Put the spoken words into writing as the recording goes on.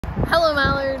Hello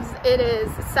Mallards, it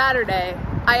is Saturday.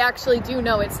 I actually do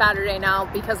know it's Saturday now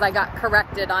because I got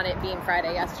corrected on it being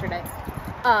Friday yesterday.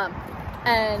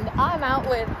 And I'm out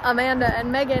with Amanda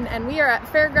and Megan, and we are at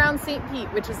Fairgrounds St. Pete,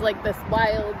 which is like this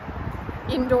wild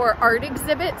indoor art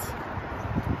exhibit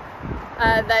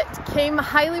that came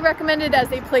highly recommended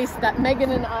as a place that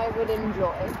Megan and I would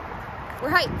enjoy.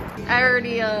 We're hyped. I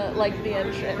already like the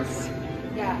entrance.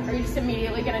 Yeah. Are you just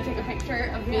immediately gonna take a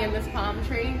picture of me and this palm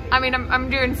tree? I mean, I'm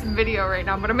doing some video right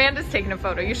now, but Amanda's taking a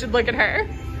photo. You should look at her.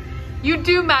 You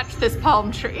do match this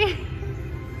palm tree.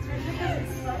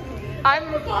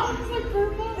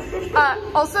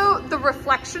 Also, the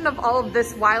reflection of all of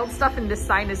this wild stuff in this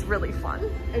sign is really fun.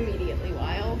 Immediately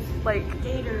wild. Like,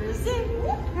 Gators.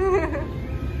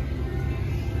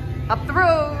 up the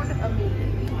road.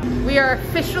 Immediately wild. We are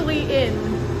officially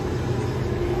in.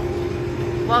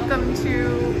 Welcome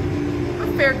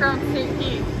to Fairgrounds St.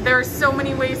 Pete. There are so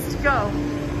many ways to go.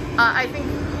 I think,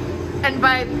 and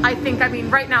by I think I mean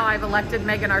right now I've elected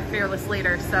Megan our fearless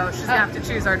leader, so she's gonna have to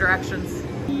choose our directions.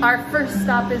 Our first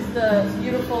stop is the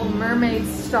beautiful Mermaid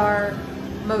Star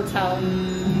Motel,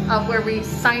 where we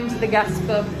signed the guest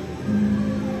book,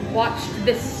 watched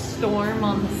this storm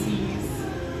on the seas.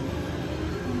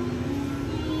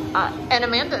 And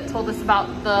Amanda told us about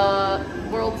the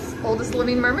world's oldest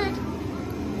living mermaid.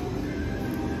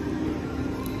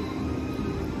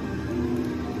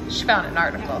 She found an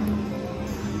article.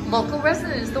 Local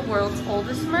resident is the world's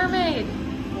oldest mermaid.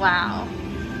 Wow.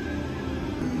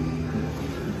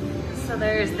 So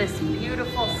there's this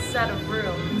beautiful set of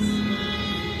rooms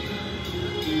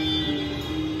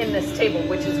in this table,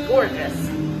 which is gorgeous.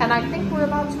 And I think we're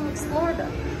about to explore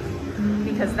them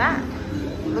because that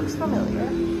looks familiar.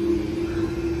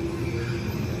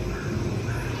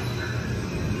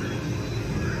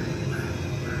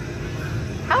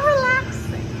 How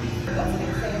relaxing.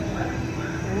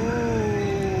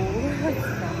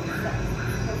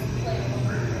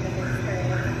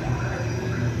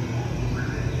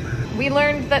 We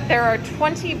learned that there are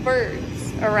 20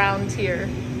 birds around here,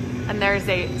 and there's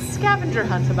a scavenger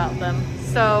hunt about them.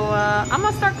 So I'm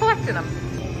gonna start collecting them.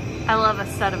 I love a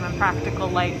set of impractical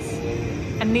lights.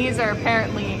 And these are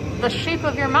apparently the shape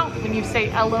of your mouth when you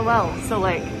say LOL. So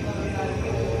like,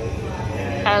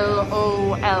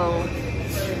 LOL.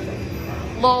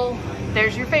 Lol,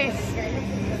 there's your face.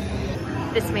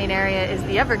 This main area is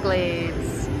the Everglades.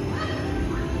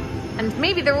 And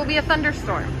maybe there will be a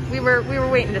thunderstorm. We were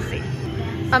waiting to see.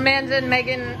 Amanda and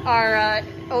Megan are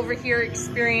over here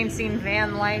experiencing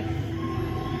van life.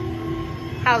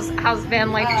 How's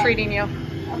van life treating you?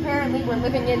 Apparently we're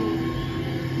living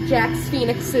in Jax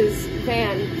Phoenix's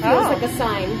van. Feels like a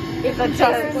sign. It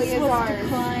technically is ours.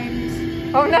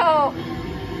 Declined. Oh no!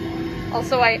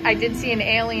 Also, I did see an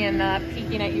alien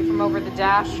peeking at you from over the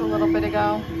dash a little bit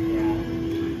ago.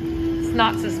 It's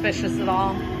not suspicious at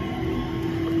all.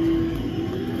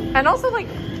 And also, like,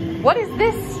 what is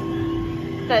this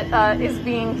that is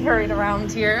being carried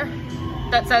around here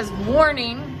that says,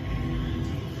 warning,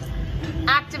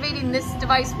 activating this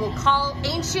device will call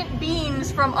ancient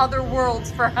beings from other worlds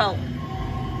for help.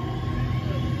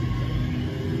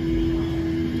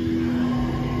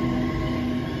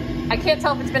 I can't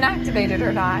tell if it's been activated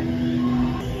or not.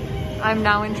 I'm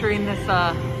now entering this,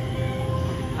 I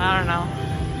don't know.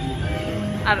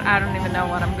 I don't even know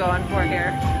what I'm going for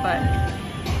here, but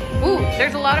ooh,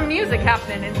 there's a lot of music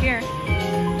happening in here.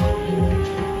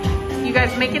 You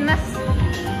guys making this?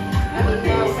 I don't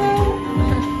know.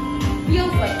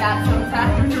 Feels like that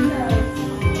sometimes.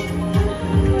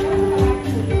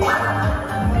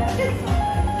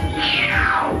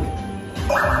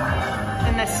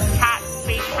 In this cat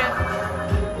spaceship.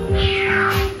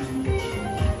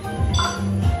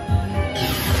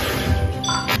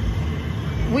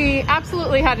 We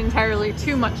absolutely had entirely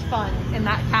too much fun in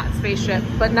that cat spaceship,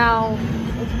 but now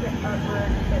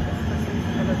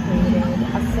Ever created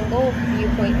a single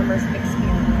viewpoint immersive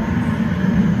experience.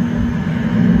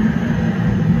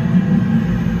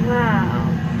 wow.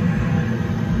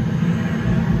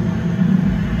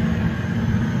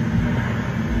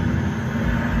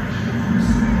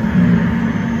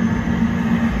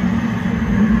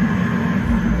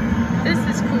 This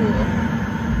is cool.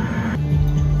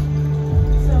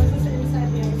 So is this inside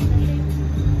the ice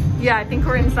machine? Yeah, I think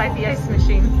we're inside the ice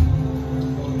machine.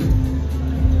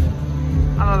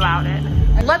 I'm about it.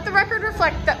 Let the record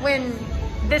reflect that when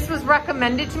this was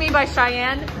recommended to me by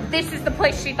Cheyenne, this is the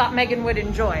place she thought Megan would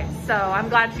enjoy. So I'm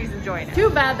glad she's enjoying it. Too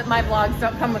bad that my vlogs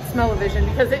don't come with smell-o-vision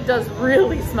because it does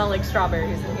really smell like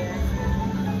strawberries in here.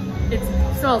 It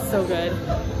smells so good.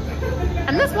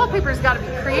 And this wallpaper's got to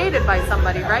be created by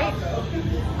somebody, right?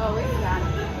 Oh, it's got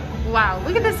it. Wow,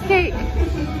 look at this cake.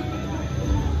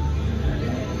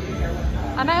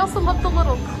 And I also love the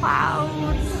little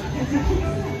clouds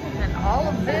and all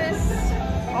of this.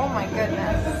 Oh my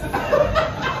goodness.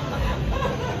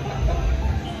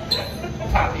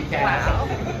 Wow.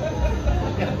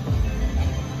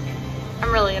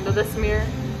 I'm really into this mirror.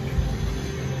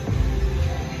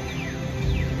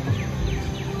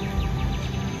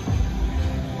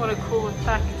 What a cool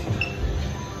effect.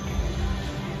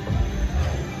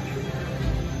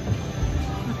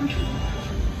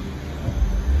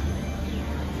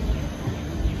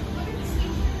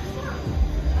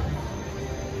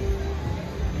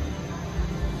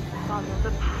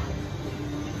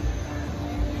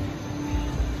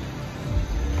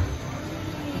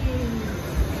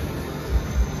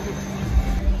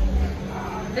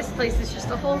 This place is just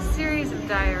a whole series of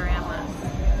dioramas.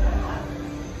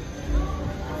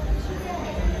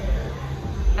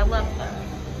 I love them.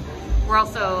 We're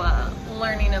also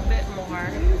learning a bit more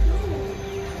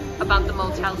about the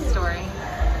motel story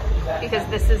because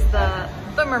this is the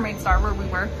Mermaid Star where we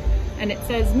work, and it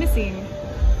says missing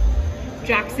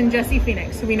Jax and Jesse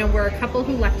Phoenix. So we know we're a couple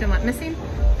who left and went missing,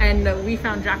 and we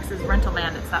found Jax's rental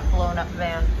van. It's that blown up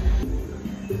van.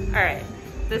 All right,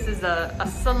 this is a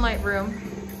sunlight room.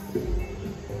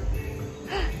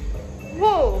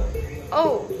 Whoa,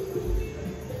 oh.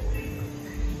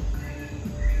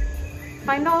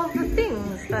 Find all of the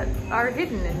things that are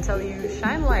hidden until you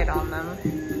shine light on them.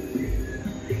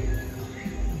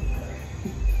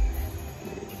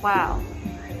 Wow.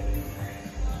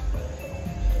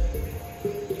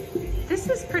 This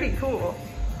is pretty cool.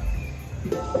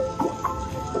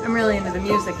 I'm really into the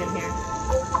music in here.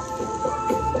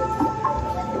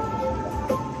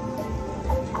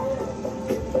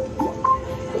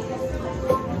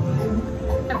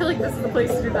 I feel like this is the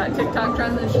place to do that TikTok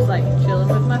trend that's just like chilling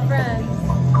with my friends.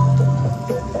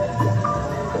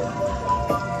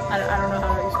 I don't know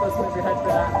how you're supposed to move your head for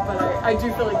that, but I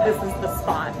do feel like this is the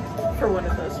spot for one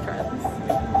of those trends.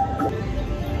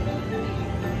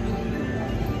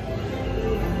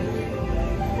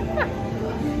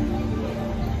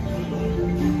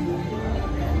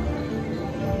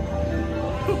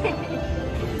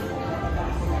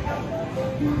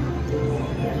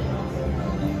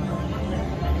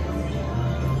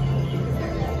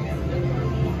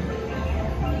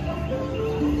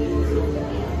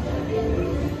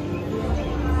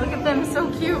 Look at them, so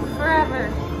cute forever.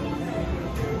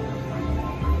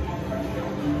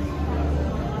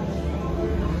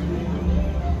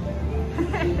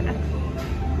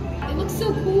 It looks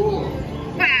so cool.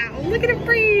 Wow, look at it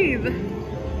breathe.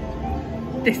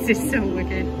 This is so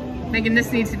wicked. Megan,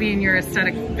 this needs to be in your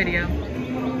aesthetic video.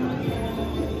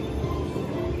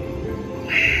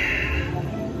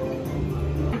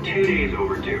 2 days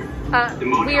overdue.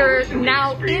 We are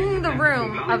now in the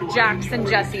room of Jax and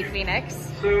Jesse Phoenix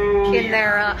in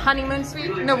their honeymoon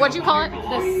suite. No, what'd you call it?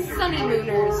 The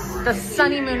Sunnymooners. The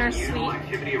Sunnymooners suite.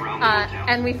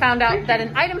 And we found out that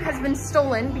an item has been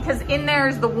stolen because in there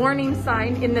is the warning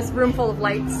sign in this room full of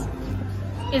lights.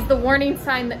 Is the warning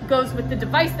sign that goes with the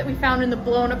device that we found in the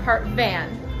blown apart van.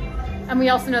 And we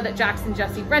also know that Jax and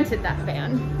Jesse rented that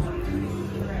van.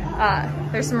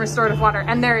 There's some restorative water,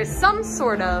 and there is some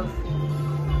sort of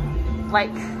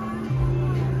like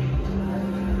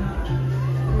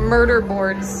murder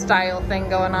board style thing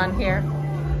going on here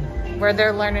where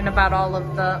they're learning about all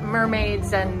of the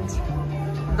mermaids and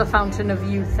the fountain of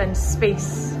youth and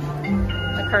space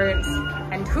occurrence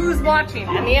and who's watching,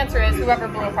 and the answer is whoever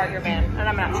blew apart your van, and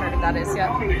I'm not sure who that is yet.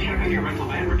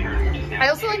 I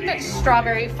also like that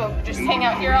strawberry folk just hang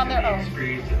out here on their own.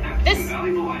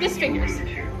 This figures.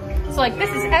 So like this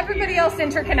is everybody else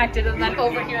interconnected, and then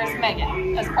over here is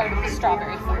Megan as part of the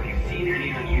strawberry folk.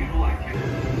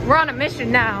 We're on a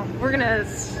mission now. We're gonna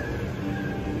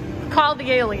call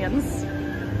the aliens.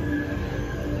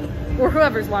 Or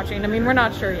whoever's watching. I mean, we're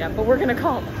not sure yet, but we're gonna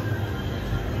call them.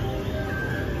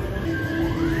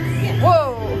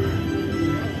 Whoa!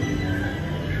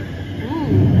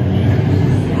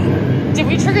 Ooh. Did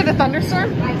we trigger the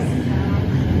thunderstorm?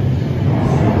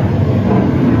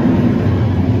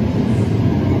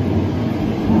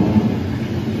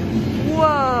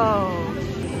 Whoa!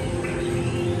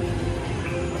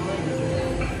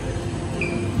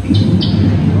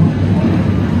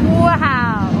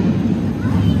 Wow!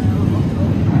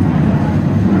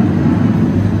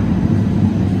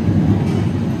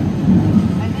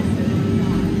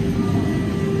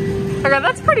 Okay,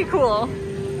 that's pretty cool.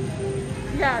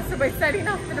 Yeah, so by setting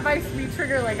off the device, we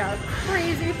trigger like a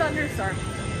crazy thunderstorm.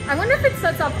 I wonder if it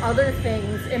sets off other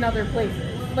things in other places.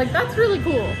 Like, that's really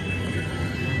cool.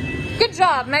 Good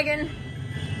job, Megan.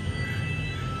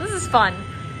 This is fun.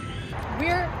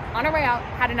 We're on our way out,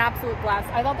 had an absolute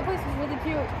blast. I thought the place was really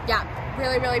cute. Yeah,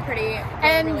 really, really pretty,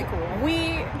 And really cool.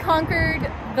 we conquered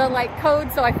the like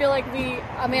code, so I feel like we,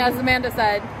 I mean, as Amanda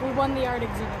said, We won the art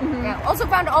exhibit. Yeah. Also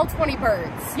found all 20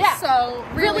 birds. Yeah. So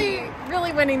really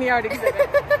winning the art exhibit.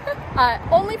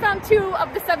 Only found 2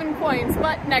 of the 7 coins,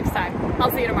 but next time.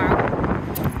 I'll see you tomorrow.